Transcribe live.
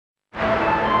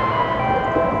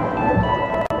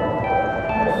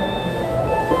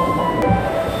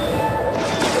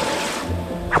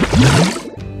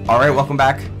All right, welcome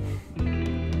back.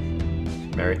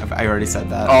 Mary, I already said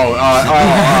that.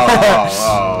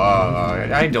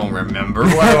 I don't remember.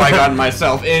 What have I gotten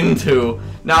myself into?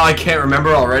 Now I can't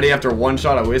remember already after one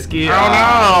shot of whiskey.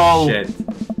 Oh, no! Shit.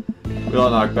 We all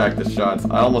knock back the shots.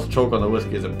 I almost choke on the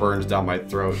whiskey as it burns down my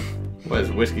throat. What,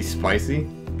 is whiskey spicy?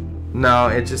 No,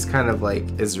 it just kind of like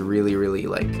is really, really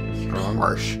like Strong?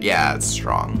 harsh. Yeah, it's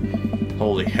strong.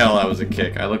 Holy hell, that was a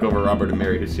kick. I look over at Robert and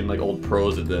Mary, who seem like old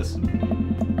pros at this.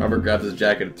 Robert grabs his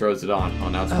jacket and throws it on. Oh,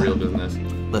 now it's real business.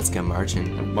 Let's get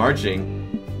marching.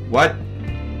 Marching? What?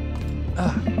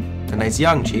 The night's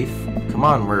young, Chief. Come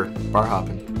on, we're bar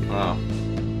hopping. Oh.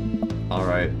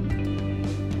 Alright.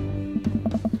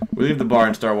 We leave the bar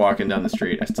and start walking down the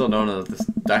street. I still don't know this.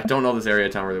 I don't know this area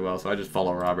of town really well, so I just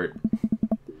follow Robert.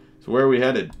 So where are we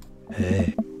headed?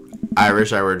 Hey.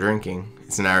 Irish I Were Drinking.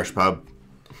 It's an Irish pub.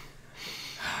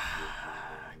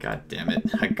 God damn it.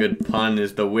 A good pun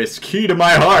is the whiskey to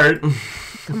my heart.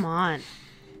 Come on.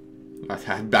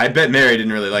 I bet Mary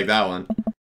didn't really like that one.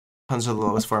 Puns are the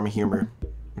lowest form of humor.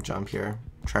 John Pierre.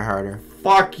 Try harder.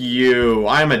 Fuck you.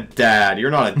 I'm a dad. You're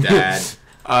not a dad.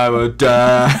 I'm a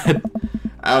dad.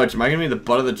 Ouch. Am I going to be the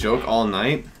butt of the joke all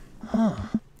night?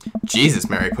 Jesus,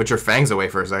 Mary. Put your fangs away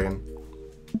for a second.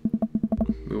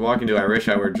 We walk into I Wish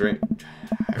I Were Drinking.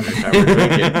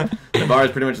 The bar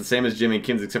is pretty much the same as Jimmy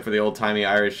Kim's except for the old-timey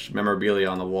Irish memorabilia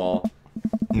on the wall.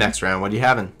 Next round, what are you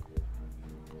having?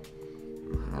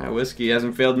 Whiskey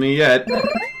hasn't failed me yet.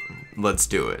 Let's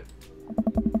do it.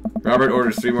 Robert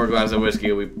orders 3 more glasses of whiskey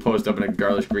and we post up in a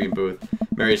garlish green booth.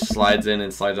 Mary slides in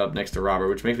and slides up next to Robert,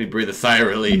 which makes me breathe a sigh of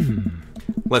relief.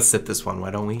 Let's sip this one,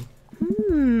 why don't we?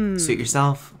 Suit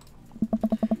yourself.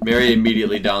 Mary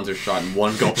immediately downs her shot in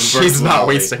one gulp. She's not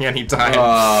wasting any time.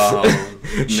 Oh,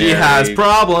 she has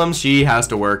problems. She has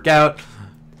to work out.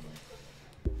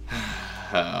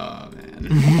 Oh,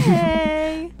 man.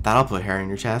 Hey. That'll put hair in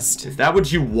your chest. Is that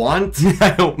what you want? I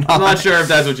hope not. I'm not sure if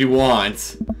that's what you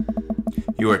want.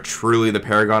 You are truly the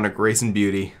paragon of grace and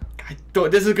beauty.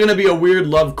 This is gonna be a weird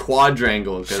love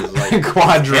quadrangle because like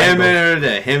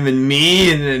Quadrangle. him and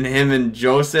me, and then him and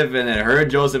Joseph, and then her and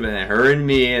Joseph, and then her and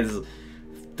me.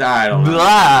 I don't know.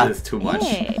 Blah. It's too much.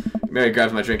 Hey. Mary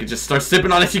grabs my drink and just starts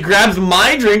sipping on it. She grabs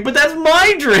my drink, but that's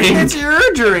my drink. It's your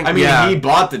drink. I mean, he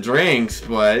bought the drinks,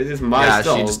 but it's my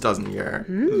stuff. She just doesn't hear.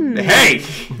 Hey!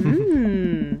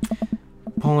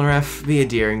 Polnareff, be a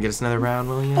dear and get us another round,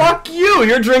 will you? Fuck you!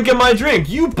 You're drinking my drink.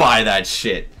 You buy that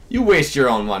shit. You waste your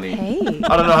own money. Hey.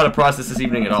 I don't know how to process this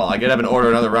evening at all. I get up and order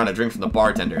another round of drinks from the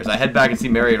bartender. As I head back and see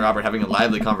Mary and Robert having a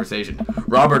lively conversation.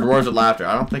 Robert roars with laughter.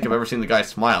 I don't think I've ever seen the guy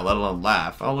smile, let alone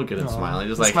laugh. I'll look at him smiling.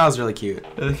 Just like, smile's really cute.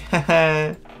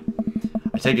 I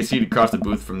take a seat across the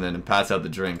booth from then and pass out the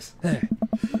drinks.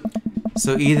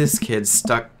 So Edith's kid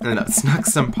snuck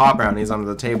some pot brownies onto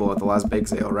the table at the last bake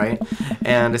sale, right?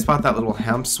 And I spot that little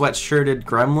hemp sweat-shirted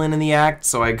gremlin in the act,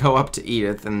 so I go up to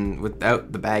Edith, and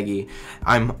without the baggie,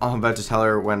 I'm all about to tell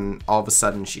her when all of a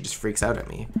sudden she just freaks out at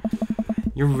me.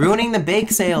 You're ruining the bake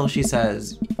sale, she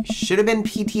says. You should have been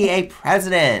PTA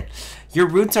president. Your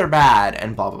roots are bad,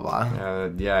 and blah, blah, blah.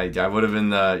 Yeah, I would have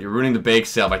been you're ruining the bake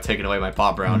sale by taking away my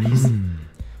pot brownies.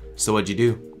 So what'd you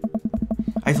do?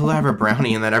 I told her I have a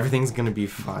brownie and that everything's gonna be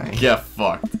fine. Yeah,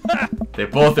 fucked. They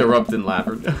both erupt in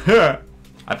laughter.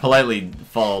 I politely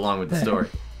follow along with the story.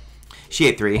 She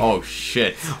ate 3. Oh,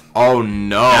 shit. Oh,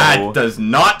 no. That does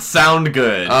not sound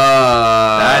good.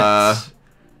 That's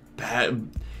bad.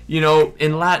 You know,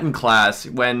 in Latin class,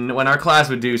 when our class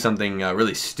would do something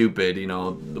really stupid, you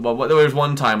know, there was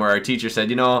one time where our teacher said,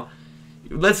 you know,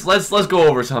 let's go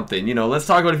over something. You know, let's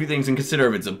talk about a few things and consider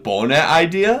if it's a bona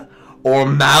idea or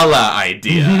mala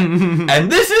idea.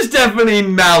 And this is definitely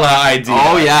mala idea.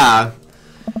 Oh, yeah.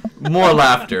 More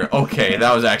laughter. Okay,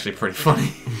 that was actually pretty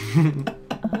funny.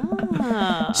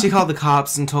 She called the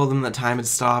cops and told them that time had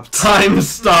stopped. Time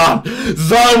stopped.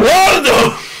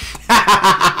 Zawardo!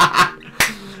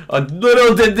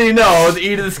 Little did they know that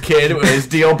Edith's kid was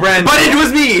Dio Brando. But it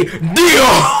was me!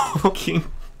 Dio!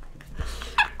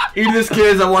 Edith's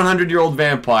kid is a 100-year-old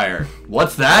vampire.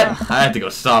 What's that? I had to go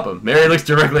stop him. Mary looks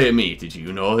directly at me. Did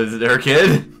you know this is her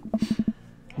kid?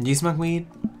 Do you smoke weed?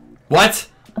 What?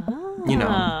 You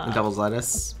know, the devil's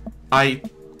lettuce. I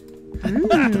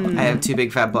have 2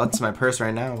 big fat blunts in my purse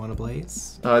right now. Want a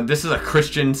blaze? This is a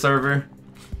Christian server.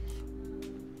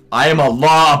 I am a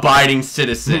law-abiding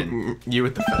citizen. You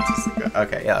with the fences.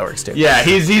 Okay, yeah, that works too. Yeah,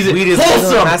 he's Weed is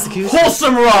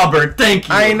wholesome Robert, thank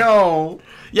you. I know.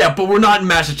 Yeah, but we're not in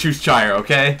Massachusetts,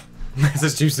 okay?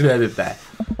 Massachusetts edit that.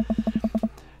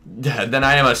 Then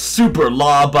I am a super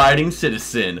law-abiding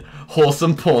citizen.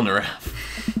 Wholesome Polnareff.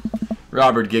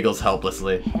 Robert giggles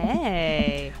helplessly.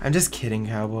 Hey. I'm just kidding,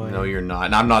 cowboy. No, you're not.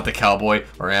 And I'm not the cowboy,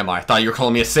 or am I? I thought you were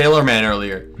calling me a sailor man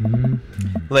earlier.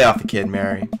 Lay off the kid,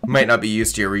 Mary. You might not be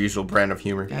used to your usual brand of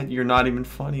humor. Dad, you're not even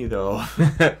funny though.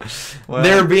 Well,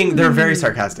 They're very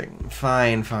sarcastic.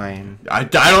 Fine. I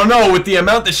don't know. With the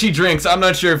amount that she drinks, I'm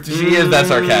not sure if she is that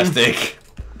sarcastic.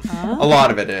 A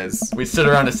lot of it is. We sit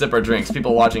around to sip our drinks,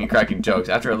 people watching and cracking jokes.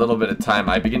 After a little bit of time,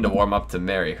 I begin to warm up to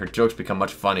Mary. Her jokes become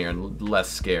much funnier and less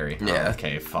scary. Yeah.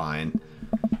 Okay, fine.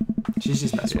 She's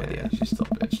just messing with you. She's still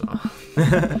a bitch,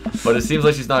 though. But it seems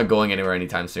like she's not going anywhere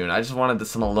anytime soon. I just wanted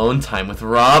some alone time with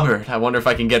Robert. I wonder if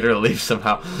I can get her to leave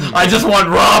somehow. I just want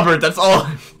Robert, that's all.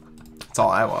 That's all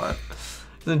I want.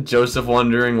 Isn't Joseph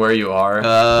wondering where you are?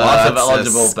 Lots of that's a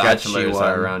eligible sketchy bachelors one.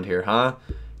 are around here, huh?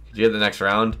 Could you get the next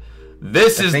round?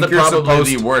 This is think the you're probably supposed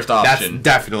the to- worst option. That's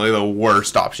definitely the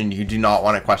worst option. You do not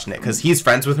want to question it because he's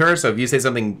friends with her. So if you say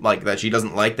something like that she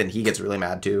doesn't like, then he gets really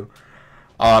mad too.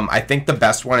 I think the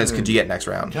best one is could you get next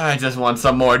round? I just want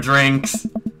some more drinks.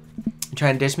 You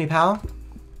trying to ditch me, pal?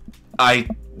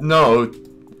 No.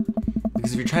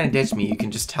 Because if you're trying to ditch me, you can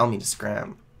just tell me to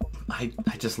scram. I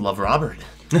just love Robert.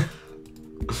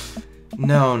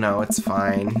 No, it's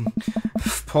fine.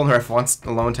 Polnareff wants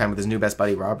alone time with his new best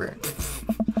buddy, Robert.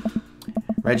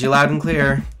 Read you loud and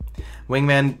clear.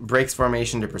 Wingman breaks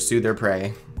formation to pursue their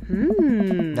prey.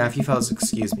 Now, if you fellas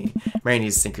excuse me, Mary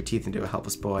needs to sink her teeth into a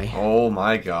helpless boy. Oh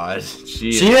my god. She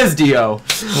is Dio.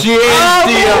 She is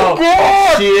Dio.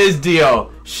 God! She is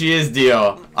Dio. She is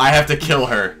Dio. I have to kill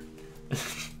her.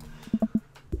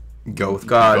 Go with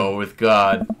God. Go with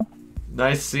God.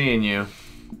 Nice seeing you.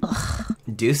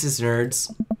 Deuces,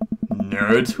 nerds.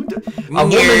 Nerds?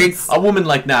 Nerds. A woman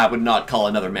like that would not call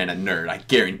another man a nerd. I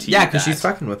guarantee Yeah, you because that. she's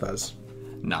fucking with us.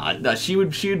 Nah, she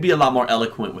would be a lot more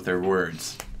eloquent with her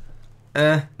words.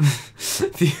 She's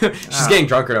getting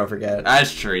drunker, don't forget.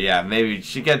 That's true, yeah. Maybe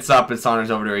she gets up and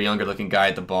saunters over to a younger looking guy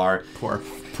at the bar. Poor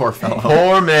fellow.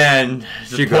 Poor man.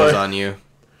 She goes on you.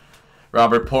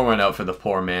 Robert, pour one out for the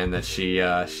poor man that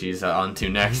she's on to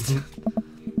next.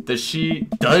 Does she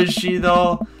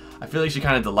though? I feel like she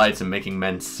kind of delights in making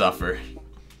men suffer.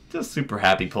 Just super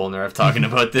happy Polnareff talking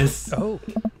about this. Oh.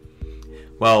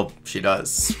 Well, she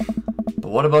does. But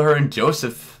what about her and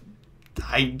Joseph?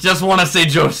 I just want to say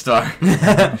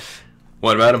Joestar.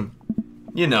 What about him?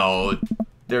 You know,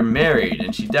 they're married,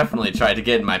 and she definitely tried to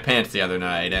get in my pants the other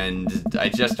night, and I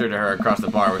gestured to her across the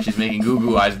bar where she's making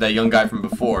goo-goo eyes with that young guy from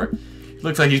before.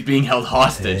 Looks like he's being held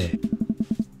hostage.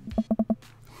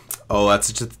 Oh,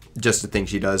 that's just a thing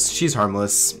she does. She's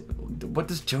harmless. What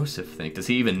does Joseph think? Does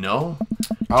he even know?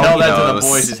 Oh, Tell he that to the knows.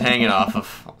 boys he's hanging off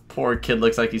of. Poor kid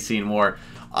looks like he's seen war.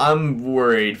 I'm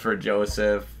worried for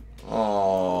Joseph.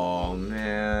 Oh,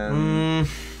 man.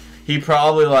 He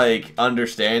probably, like,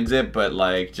 understands it, but,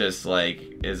 like, just, like,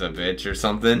 is a bitch or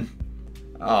something.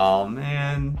 Oh,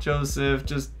 man. Joseph,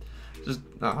 just...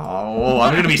 Oh,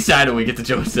 I'm gonna be sad when we get to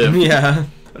Joseph. Yeah.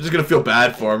 I'm just gonna feel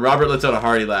bad for him. Robert lets out a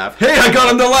hearty laugh. Hey, I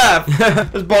got him to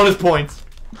laugh! There's bonus points.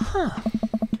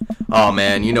 Oh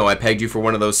man, you know I pegged you for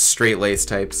one of those straight-laced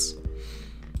types.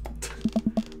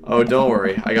 Oh, don't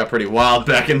worry. I got pretty wild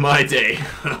back in my day.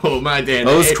 Oh, my day.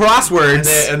 Those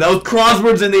crosswords. And those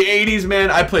crosswords in the 80s, man.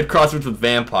 I played crosswords with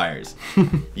vampires.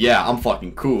 Yeah, I'm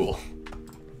fucking cool.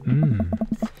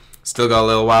 Still got a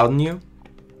little wild in you?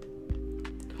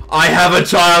 I have a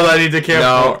child I need to care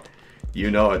No. for. You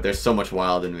know it. There's so much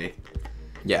wild in me.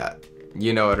 Yeah.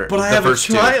 You know it. But I have a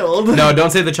child. No,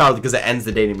 don't say the child because it ends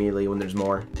the date immediately when there's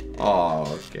more.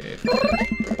 Oh, okay.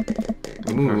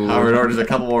 Ooh. Howard orders a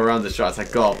couple more rounds of shots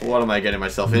at golf. What am I getting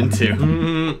myself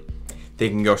into? They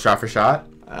can go shot for shot.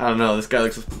 I don't know. This guy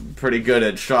looks pretty good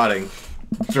at shotting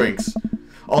drinks.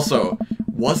 Also,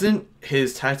 wasn't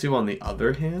his tattoo on the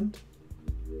other hand?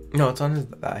 No, it's on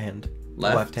that hand.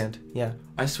 Left? hand. Yeah.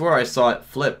 I swear I saw it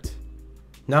flipped.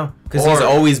 No, because Or- he's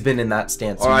always been in that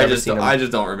stance. Or You've I never just seen him.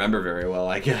 don't remember very well,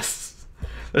 I guess.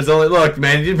 There's only look,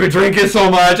 man, you've been drinking so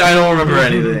much, I don't remember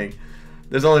anything.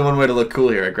 There's only one way to look cool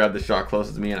here. I grab the shot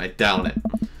closest to me and I down it.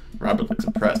 Robert looks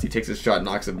impressed. He takes his shot and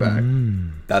knocks it back.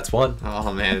 That's one.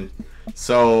 Oh man.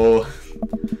 So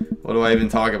what do I even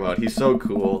talk about? He's so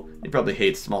cool. He probably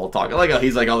hates small talk. I like how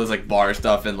he's like all this like bar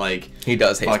stuff and like He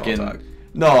does hate fucking small talk.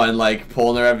 No, and like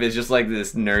Polnareff is just like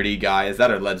this nerdy guy. Is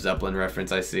that a Led Zeppelin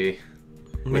reference I see?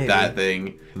 With Maybe. that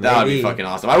thing. That would be Maybe. fucking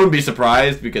awesome. I wouldn't be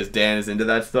surprised because Dan is into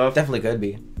that stuff. Definitely could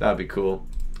be. That would be cool.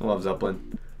 I love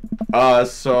Zeppelin.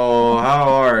 So how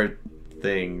are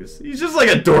things? He's just like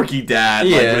a dorky dad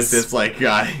He like, is. with this like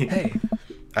guy. Hey.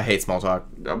 I hate small talk.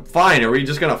 Fine, are we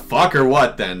just gonna fuck or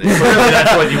what then? Clearly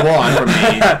that's what you want from me.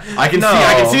 I can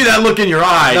see that look in your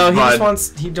eyes. No, but he wants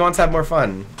to have more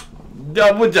fun.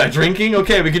 Drinking?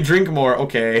 Okay, we can drink more.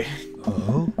 Okay.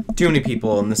 Too many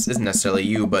people, and this isn't necessarily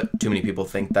you, but too many people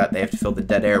think that they have to fill the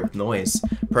dead air with noise.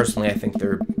 Personally, I think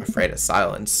they're afraid of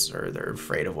silence, or they're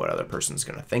afraid of what other person's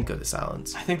going to think of the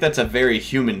silence. I think that's a very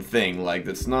human thing. Like,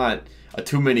 that's not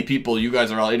too many people, you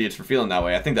guys are all idiots for feeling that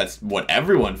way. I think that's what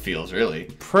everyone feels, really.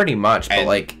 Pretty much, but And-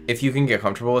 like, if you can get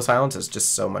comfortable with silence, it's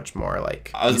just so much more, like,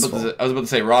 I was about to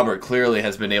say, Robert clearly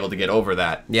has been able to get over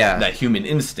that. Yeah. That human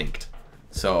instinct.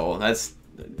 So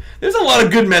there's a lot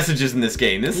of good messages in this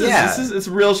game. This is it's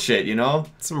real shit, you know.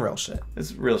 Some real shit.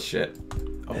 It's real shit.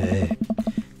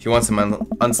 If you want some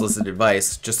unsolicited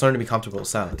advice, just learn to be comfortable with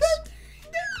silence.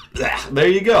 There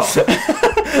you go.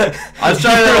 I was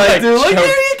trying to like do like, there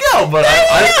you go, but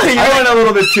I went a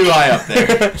little bit too high up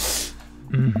there.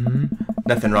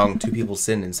 Nothing wrong. Two people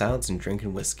sitting in silence and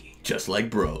drinking whiskey. Just like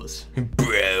bros.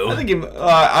 Bro. I think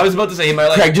I was about to say he might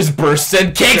like. Craig just burst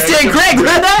in. Kickstand Craig, look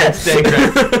at that!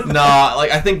 Kickstand Craig. Nah,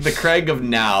 like I think the Craig of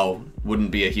now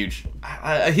wouldn't be a huge.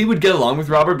 He would get along with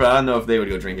Robert, but I don't know if they would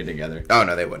go drinking together. Oh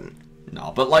no, they wouldn't.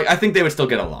 No, but like I think they would still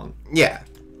get along. Yeah.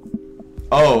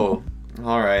 Oh,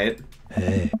 all right.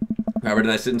 Hey. Robert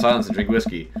and I sit in silence and drink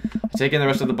whiskey. I take in the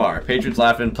rest of the bar. Patrons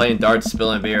laughing, playing darts,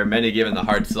 spilling beer, many giving the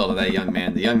hard sell to that young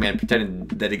man. The young man pretending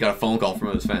that he got a phone call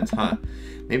from his friends. Huh.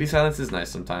 Maybe silence is nice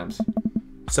sometimes.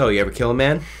 So, you ever kill a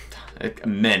man?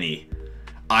 Many.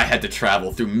 I had to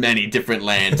travel through many different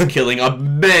lands, killing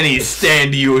many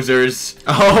stand users.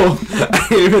 Oh, I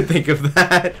didn't even think of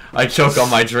that. I choke on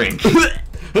my drink.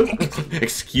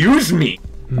 Excuse me.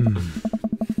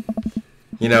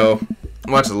 You know,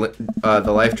 watch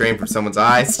the life drain from someone's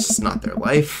eyes. It's just not their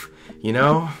life, you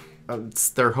know? It's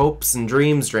their hopes and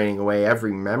dreams draining away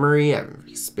every memory,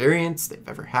 every experience they've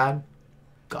ever had.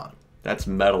 Gone. That's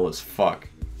metal as fuck.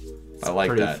 I like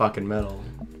Pretty that. fucking metal.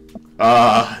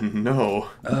 No.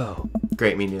 Oh.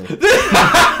 Great, me neither.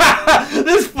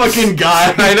 This fucking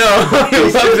guy. I know.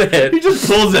 I love it. He just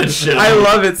pulls that shit. I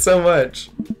love it so much.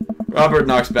 Robert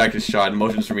knocks back his shot and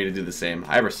motions for me to do the same.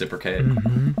 I reciprocate.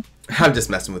 I'm just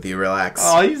messing with you. Relax.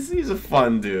 Oh, he's a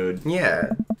fun dude.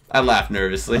 Yeah. I laugh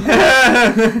nervously.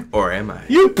 Or am I?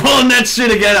 You pulling that shit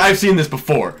again? I've seen this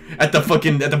before. At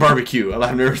the barbecue. I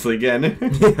laugh nervously again.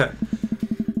 Yeah.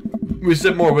 We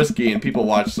sip more whiskey and people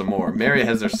watch some more. Mary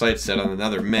has their sights set on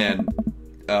another man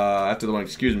after the one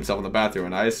excused himself in the bathroom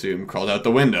and I assume crawled out the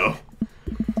window.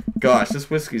 Gosh, this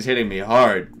whiskey's hitting me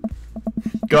hard.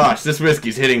 Gosh, this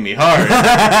whiskey's hitting me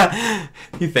hard.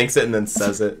 He thinks it and then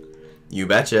says it. You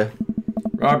betcha.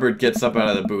 Robert gets up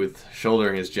out of the booth,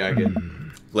 shouldering his jacket.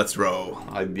 Let's roll.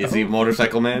 Is he a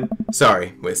motorcycle man?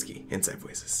 Sorry, whiskey. Inside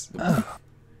voices.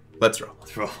 Let's roll.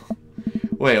 Let's roll.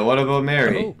 Wait, what about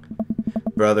Mary?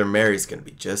 Brother, Mary's gonna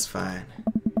be just fine.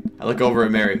 I look over at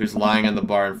Mary, who's lying on the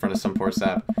bar in front of some poor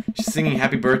sap. She's singing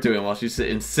 "Happy Birthday" to him while he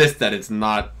insists that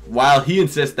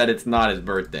it's not his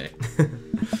birthday.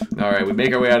 All right, we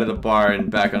make our way out of the bar and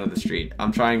back onto the street.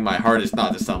 I'm trying my hardest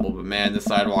not to stumble, but man, the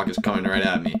sidewalk is coming right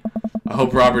at me. I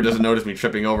hope Robert doesn't notice me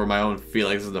tripping over my own feet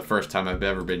like this is the first time I've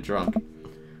ever been drunk.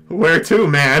 Where to,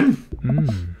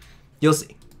 man? You'll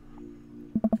see.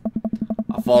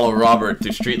 I'll follow Robert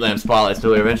to street lamp spotlights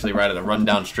until we eventually ride at a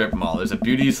rundown strip mall. There's a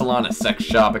beauty salon, a sex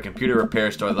shop, a computer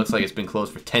repair store that looks like it's been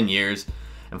closed for 10 years,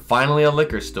 and finally a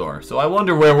liquor store. So I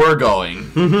wonder where we're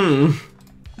going.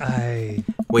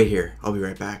 Wait here. I'll be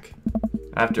right back.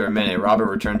 After a minute, Robert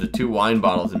returns with 2 wine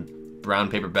bottles in brown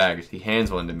paper bags. He hands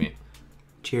one to me.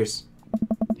 Cheers.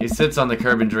 He sits on the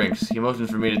curb and drinks. He motions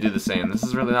for me to do the same. This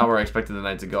is really not where I expected the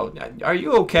night to go. Are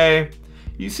you okay?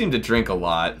 You seem to drink a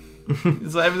lot.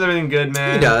 Is everything good,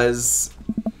 man? He does.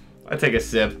 I take a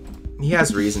sip. He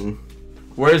has reason.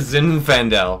 Where's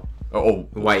Zinfandel? Oh,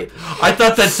 White. I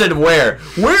thought that said where.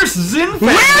 Where's Zinfandel?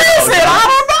 Where is it? I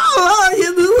don't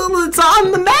know. It's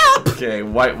on the map. Okay,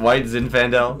 white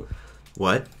Zinfandel.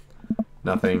 What?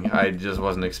 Nothing. I just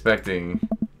wasn't expecting.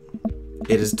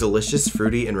 It is delicious,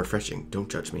 fruity, and refreshing. Don't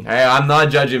judge me. Hey, I'm not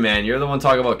judging, man. You're the one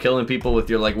talking about killing people with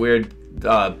your like weird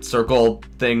circle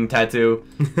thing tattoo,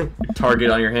 target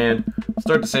on your hand.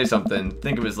 Start to say something.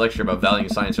 Think of his lecture about valuing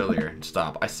science earlier.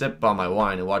 Stop. I sip on my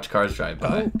wine and watch cars drive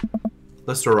by.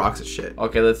 Let's throw rocks at shit.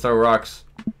 Okay, let's throw rocks.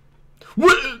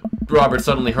 What? Robert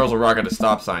suddenly hurls a rock at a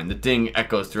stop sign. The ding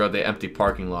echoes throughout the empty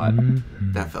parking lot.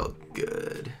 That felt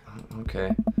good.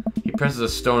 Okay. He presses a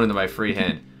stone into my free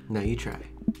hand. Now you try.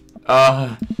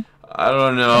 I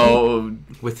don't know.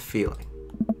 With feeling.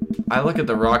 I look at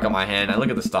the rock on my hand. I look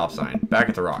at the stop sign. Back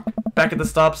at the rock. Back at the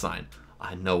stop sign.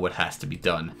 I know what has to be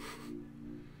done.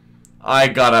 I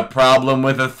got a problem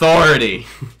with authority.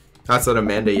 That's what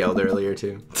Amanda yelled earlier,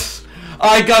 too.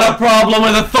 I got a problem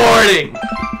with authority.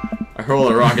 I hurl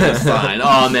a rock at the sign.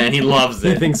 Oh man, he loves He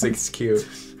it. thinks it's cute.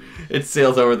 It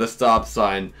sails over the stop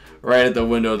sign, right at the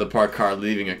window of the parked car,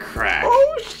 leaving a crack.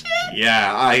 Oh shit!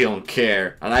 Yeah, I don't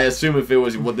care. And I assume if it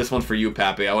was this one's for you,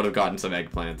 Pappy, I would have gotten some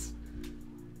eggplants.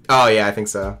 Oh yeah, I think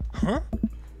so. Huh?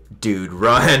 Dude,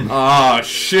 run! Oh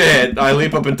shit! I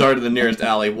leap up and dart to the nearest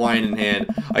alley, wine in hand.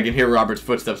 I can hear Robert's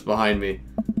footsteps behind me.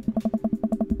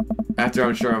 After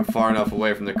I'm sure I'm far enough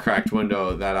away from the cracked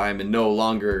window that I'm no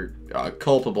longer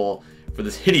culpable for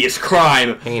this hideous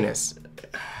crime. Heinous.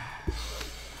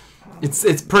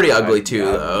 It's pretty ugly too,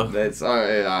 though.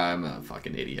 I'm a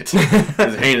fucking idiot. It's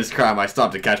a heinous crime. I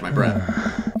stopped to catch my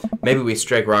breath. Maybe we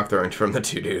strike rock throwing from the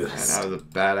to-do Man, list. that was a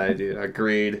bad idea.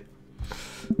 Agreed.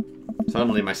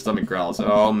 Suddenly my stomach growls.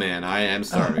 Oh man, I am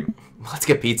starving. Let's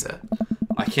get pizza.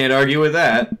 I can't argue with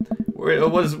that.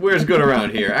 Where's good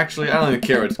around here? Actually, I don't even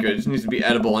care what's good. It just needs to be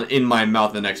edible and in my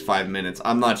mouth the next 5 minutes.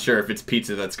 I'm not sure if it's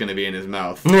pizza that's going to be in his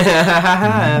mouth.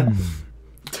 I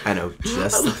know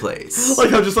just the place.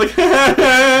 Like, I'm just like...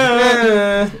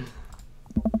 I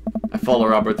follow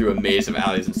Robert through a maze of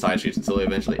alleys and side streets until we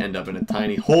eventually end up in a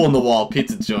tiny hole-in-the-wall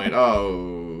pizza joint.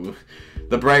 Oh.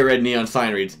 The bright red neon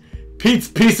sign reads, Pizza!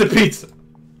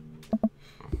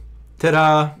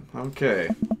 Ta-da! Okay.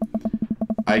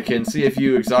 I can see a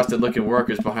few exhausted-looking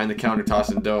workers behind the counter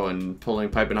tossing dough and pulling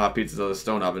piping hot pizzas out of the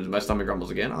stone ovens. My stomach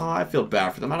grumbles again. Oh, I feel bad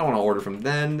for them. I don't want to order from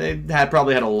them. They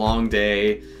probably had a long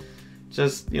day.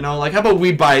 Just, you know, like, how about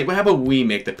we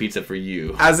make the pizza for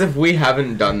you? As if we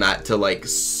haven't done that to, like,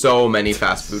 so many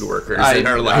fast food workers in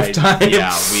our lifetime.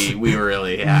 Yeah, we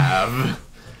really have.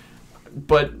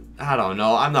 But, I don't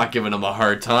know. I'm not giving them a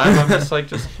hard time. I'm just like,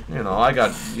 you know,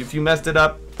 if you messed it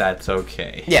up, that's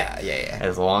okay. Yeah.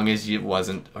 As long as it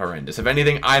wasn't horrendous. If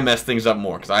anything, I mess things up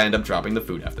more, because I end up dropping the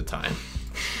food half the time.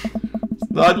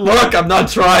 Look, I'm not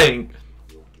trying.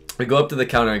 We go up to the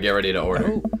counter and get ready to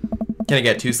order. Oh. Can I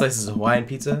get 2 slices of Hawaiian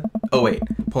pizza? Oh wait,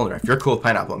 Polnareff, you're cool with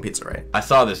pineapple on pizza, right? I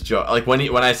saw this joke. Like, when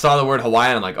I saw the word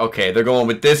Hawaiian, I'm like, okay, they're going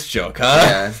with this joke, huh?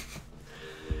 Yeah.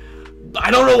 I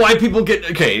don't know why people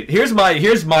get... Okay, here's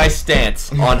my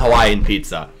stance on Hawaiian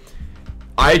pizza.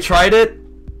 I tried it.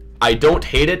 I don't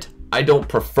hate it. I don't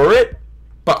prefer it.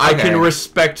 But I can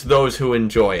respect those who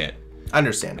enjoy it.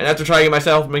 Understand. And after trying it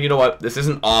myself, I'm like, you know what? This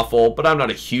isn't awful, but I'm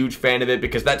not a huge fan of it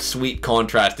because that sweet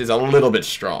contrast is a little bit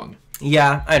strong.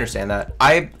 Yeah, I understand that.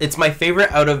 It's my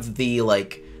favorite out of the,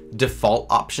 like,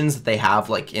 default options that they have,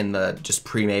 like, in the just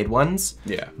pre-made ones.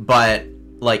 Yeah. But,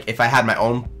 like, if I had my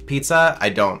own pizza, I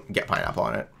don't get pineapple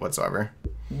on it whatsoever.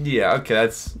 Yeah, okay,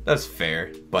 that's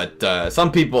fair. But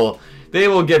some people, they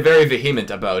will get very vehement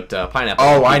about pineapple.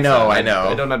 Oh, on I pizza. know.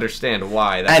 I don't understand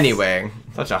why. That's Anyway.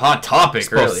 such a hot topic,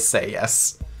 Supposed really. to say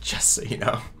yes, just so you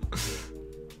know.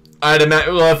 I'd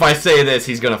imagine. Well, if I say this,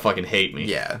 he's gonna fucking hate me.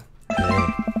 Yeah.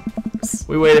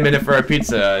 We wait a minute for our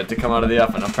pizza to come out of the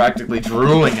oven. I'm practically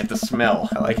drooling at the smell.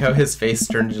 I like how his face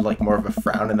turned into, like, more of a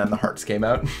frown and then the hearts came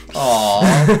out.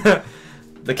 Aww.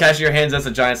 The cashier hands us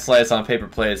a giant slice on a paper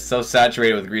plate. It's so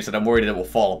saturated with grease that I'm worried it will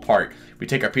fall apart. We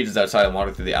take our pizzas outside and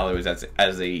walk through the alleyways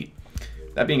as they eat.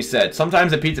 That being said,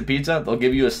 sometimes at Pizza, they'll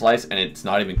give you a slice and it's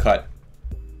not even cut.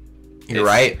 You're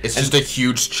right. It's just a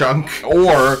huge chunk.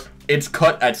 Or it's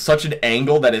cut at such an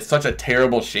angle that it's such a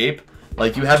terrible shape.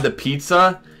 Like, you have the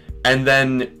pizza, and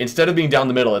then instead of being down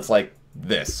the middle, it's like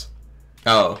this.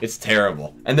 Oh. It's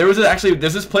terrible. And there's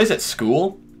this place at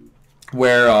school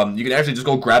where you can actually just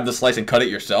go grab the slice and cut it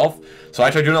yourself. So I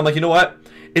tried doing it. I'm like, you know what?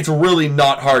 It's really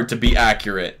not hard to be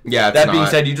accurate. Yeah, it's that being not.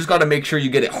 said, you just got to make sure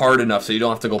you get it hard enough so you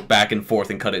don't have to go back and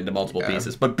forth and cut it into multiple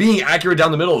pieces. But being accurate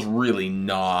down the middle is really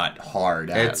not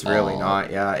hard at It's really all.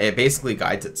 not, yeah. It basically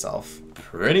guides itself.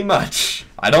 Pretty much.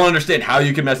 I don't understand how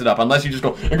you can mess it up unless you just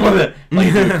go like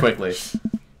you do it quickly.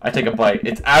 I take a bite.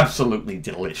 It's absolutely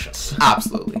delicious.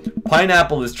 Absolutely.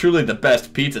 Pineapple is truly the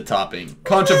best pizza topping.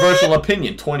 Controversial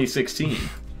opinion 2016.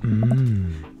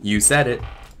 You said it.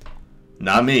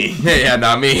 Not me. Yeah,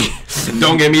 not me.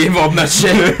 Don't get me involved in that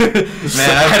shit.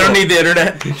 Man, I don't need the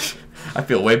internet. I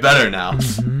feel way better now.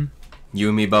 You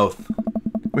and me both.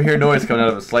 We hear noise coming out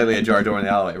of a slightly ajar door in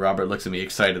the alleyway. Robert looks at me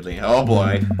excitedly. Oh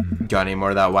boy. Got any more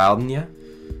of that wild in you?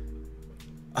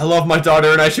 I love my daughter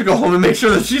and I should go home and make sure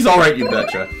that she's alright, you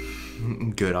betcha.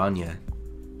 Good on you.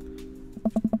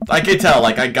 I can tell,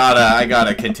 like, I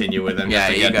gotta continue with him. Yeah,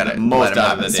 just to you get gotta the most let him out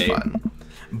have of the his day. fun.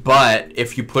 But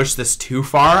if you push this too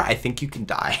far, I think you can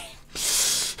die.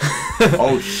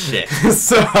 Oh shit.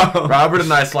 So Robert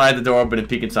and I slide the door open and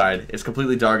peek inside. It's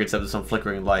completely dark except for some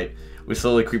flickering light. We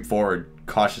slowly creep forward,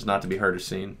 cautious not to be heard or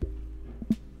seen.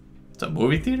 It's a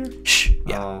movie theater? Shh.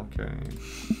 Yeah. Oh, okay.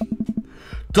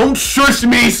 Don't shush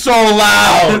me so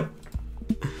loud!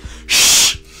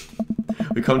 Shh.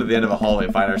 We come to the end of a hallway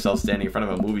and find ourselves standing in front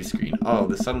of a movie screen. Oh,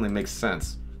 this suddenly makes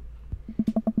sense.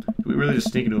 Did we really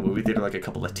just sneak into a movie theater like a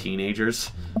couple of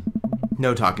teenagers?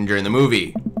 No talking during the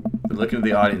movie. We look into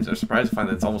the audience and are surprised to find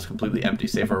that it's almost completely empty,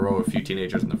 save for a row of a few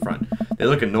teenagers in the front. They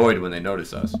look annoyed when they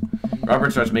notice us.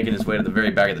 Robert starts making his way to the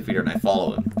very back of the theater and I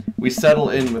follow him. We settle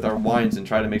in with our wines and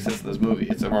try to make sense of this movie.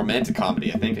 It's a romantic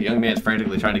comedy, I think. A young man's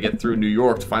frantically trying to get through New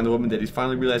York to find the woman that he's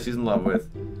finally realized he's in love with.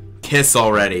 Kiss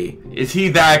already. Is he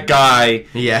that guy?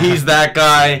 Yeah. He's that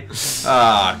guy?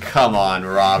 Ah, come on,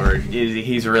 Robert.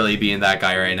 He's really being that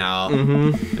guy right now.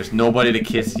 Mm-hmm. There's nobody to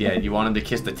kiss yet. You want him to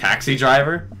kiss the taxi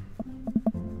driver?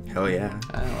 Hell yeah.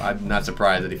 I'm not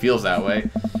surprised that he feels that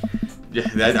way.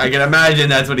 I can imagine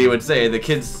that's what he would say. The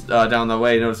kids down the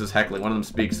way notice us heckling. One of them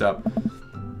speaks up.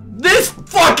 This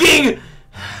fucking...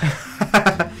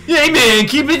 Hey man,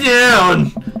 keep it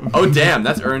down! Oh damn,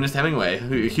 that's Ernest Hemingway,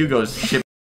 Hugo's ship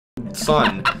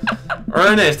son.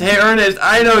 Ernest, hey Ernest,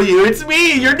 I know you, it's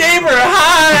me, your neighbor,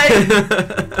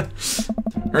 hi!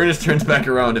 Ernest turns back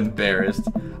around embarrassed.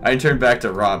 I turn back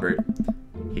to Robert.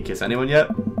 He kiss anyone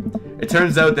yet? It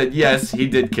turns out that yes, he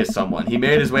did kiss someone. He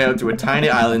made his way out to a tiny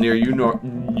island near New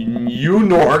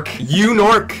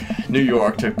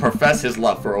York to profess his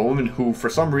love for a woman who, for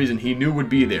some reason, he knew would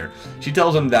be there. She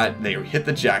tells him that they hit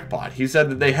the jackpot. He said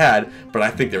that they had, but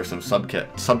I think there was some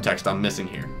subtext I'm missing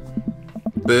here.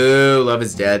 Boo, love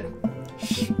is dead.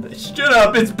 Shut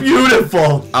up, it's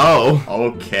beautiful! Oh.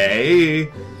 Okay.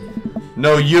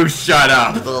 No, you shut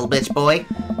up! Little bitch boy.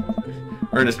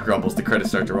 Ernest grumbles. The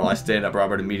credits start to roll. I stand up.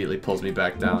 Robert immediately pulls me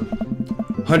back down.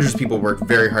 Hundreds of people worked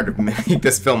very hard to make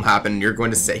this film happen, and you're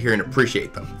going to sit here and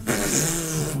appreciate them.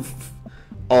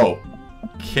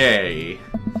 Okay.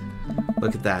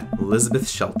 Look at that. Elizabeth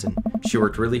Shelton. She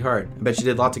worked really hard. I bet she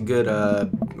did lots of good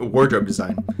wardrobe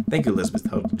design. Thank you, Elizabeth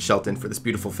Shelton, for this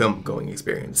beautiful film-going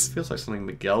experience. Feels like something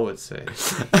Miguel would say.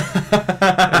 It's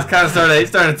kind of starting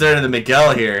to turn into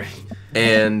Miguel here.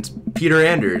 And Peter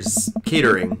Anders,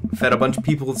 catering, fed a bunch of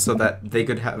people so that they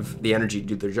could have the energy to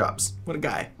do their jobs. What a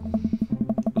guy.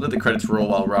 We let the credits roll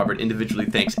while Robert individually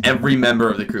thanks every member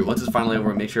of the crew. Once it's finally over,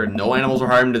 we make sure no animals were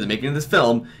harmed in the making of this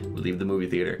film. We leave the movie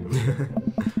theater.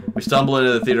 We stumble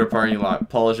into the theater parking lot,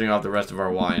 polishing off the rest of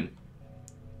our wine.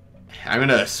 I'm going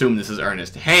to assume this is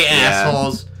Ernest. Hey,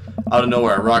 assholes! Out of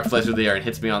nowhere, a rock flies through the air and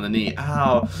hits me on the knee.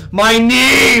 Ow. My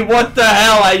knee! What the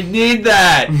hell? I need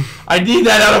that! I need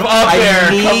that out of up air!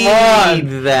 Come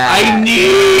on! I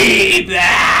need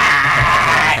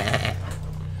that!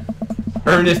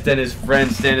 Ernest and his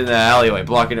friend stand in the alleyway,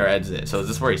 blocking our exit. So is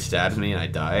this where he stabs me and I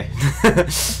die?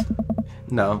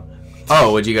 No.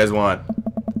 Oh, what'd you guys want?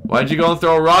 Why'd you go and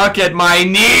throw a rock at my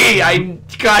knee?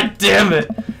 God damn it!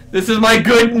 This is my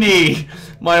good knee!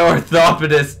 My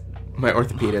orthopedist. My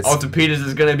orthopedist. Orthopedist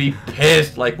is gonna be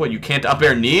pissed. Like, what, you can't up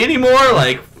air knee anymore?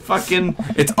 Like, fucking...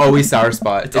 It's always sour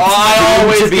spot. It's I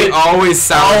always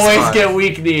sour spot. Always get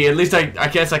weak knee. At least I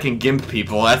guess I can gimp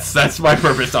people. That's my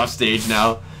purpose off stage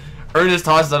now. Ernest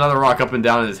tosses another rock up and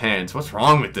down in his hands. What's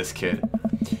wrong with this kid?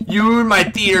 You ruined my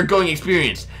theater going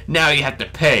experience. Now you have to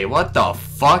pay. What the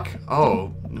fuck?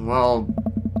 Oh, well,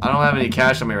 I don't have any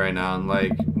cash on me right now, and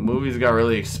like, movies got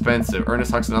really expensive.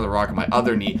 Ernest hucks another rock at my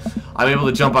other knee. I'm able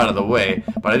to jump out of the way,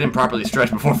 but I didn't properly stretch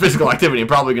before physical activity. I'm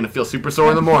probably gonna feel super sore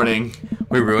in the morning.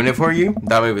 We ruined it for you?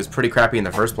 That movie was pretty crappy in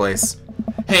the first place.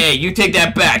 Hey, you take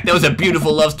that back. That was a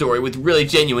beautiful love story with really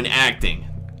genuine acting.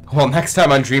 Well, next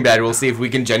time on Dream Bad, we'll see if we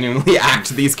can genuinely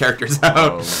act these characters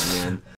out. Oh, man.